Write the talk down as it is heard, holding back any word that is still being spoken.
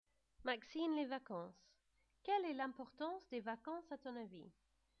Maxine, les vacances. Quelle est l'importance des vacances à ton avis?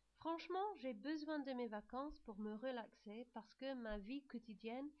 Franchement, j'ai besoin de mes vacances pour me relaxer parce que ma vie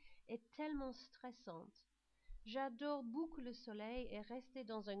quotidienne est tellement stressante. J'adore beaucoup le soleil et rester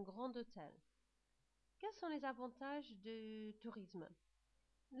dans un grand hôtel. Quels sont les avantages du tourisme?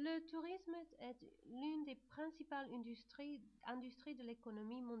 Le tourisme est l'une des principales industries de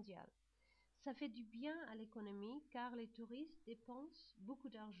l'économie mondiale. Ça fait du bien à l'économie car les touristes dépensent beaucoup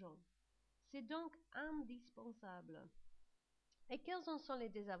d'argent. C'est donc indispensable. Et quels en sont les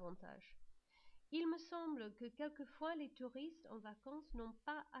désavantages? Il me semble que quelquefois les touristes en vacances n'ont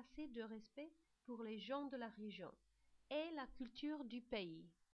pas assez de respect pour les gens de la région et la culture du pays.